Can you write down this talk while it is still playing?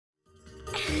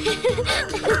Wait,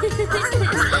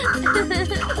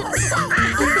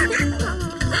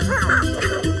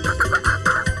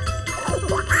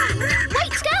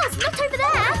 girls, not over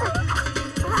there.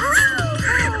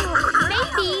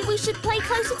 Maybe we should play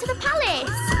closer to the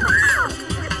palace.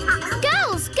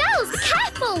 Girls,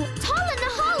 careful! Tall in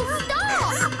the hole,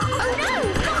 stop! Oh no,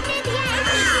 not near the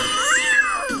edge.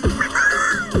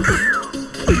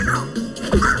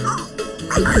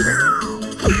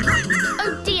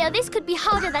 Oh dear, this could be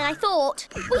harder than I thought.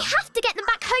 We have to get them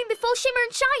back home before Shimmer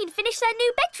and Shine finish their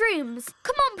new bedrooms.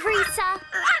 Come on, Parisa.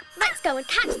 Let's go and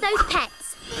catch those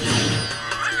pets.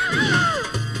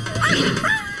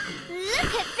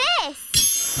 Look at this!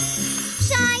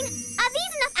 Shine, are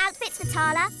these enough outfits for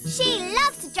Tala? She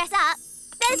loves to dress up.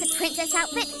 There's a princess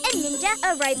outfit, a ninja,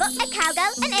 a robot, a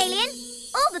cowgirl, an alien.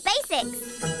 All the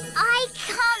basics. I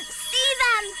can't see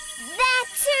them. They're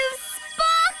too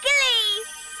sparkly.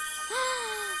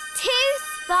 Too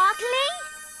sparkly?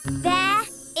 There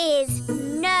is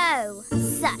no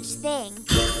such thing.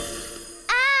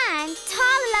 And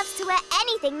Tala loves to wear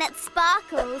anything that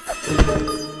sparkles.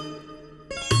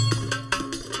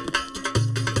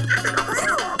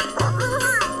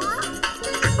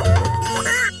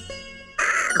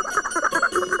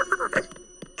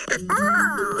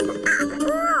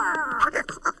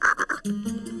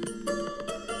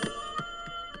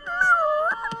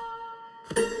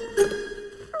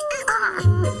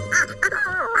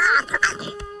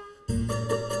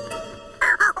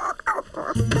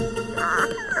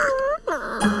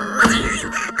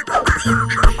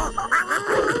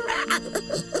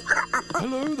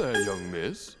 Hello there, young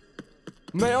miss.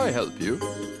 May I help you?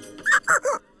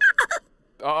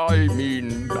 I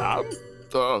mean, ma'am.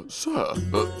 Sir,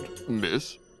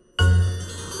 miss.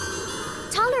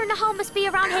 Tala and Nahal must be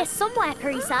around here somewhere,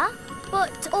 Parisa.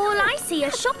 But all I see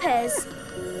are shoppers.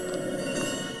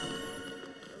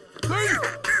 Please,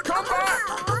 come back!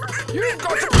 You've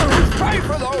got to pay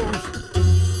for those!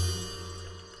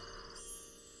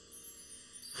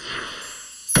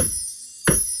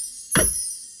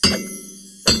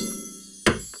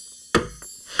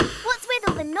 What's with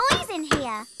all the noise in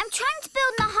here? I'm trying to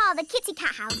build Nahal the kitty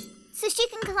cat house so she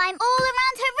can climb all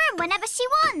around her room whenever she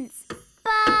wants.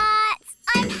 But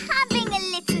I'm having a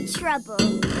little trouble.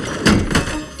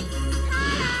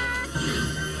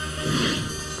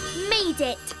 Made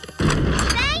it.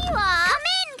 There you are.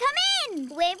 Come in.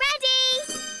 We're ready.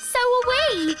 So are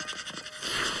we.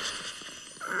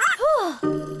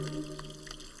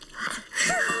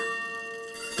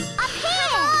 Up here.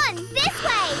 Come on, this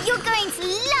way. You're going to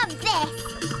love this.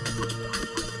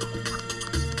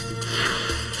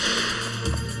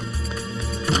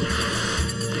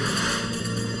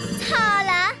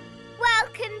 Tala,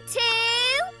 welcome to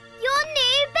your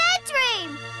new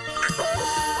bedroom.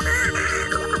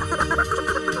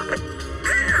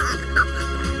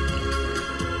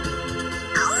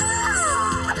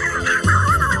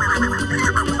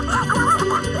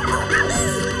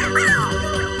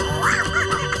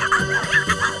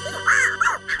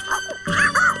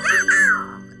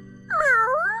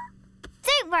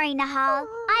 Don't worry, Nahal.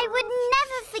 I would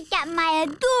never forget my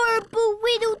adorable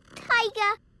little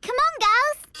tiger. Come on,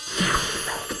 girls.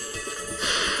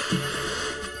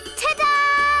 Ta-da!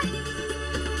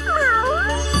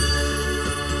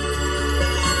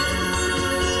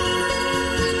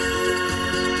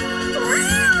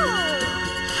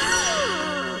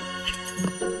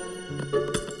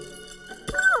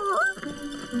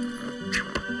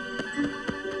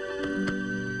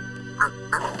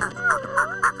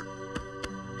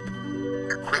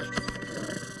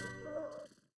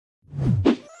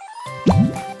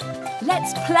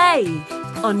 Let's play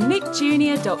on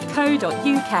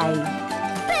nickjunior.co.uk.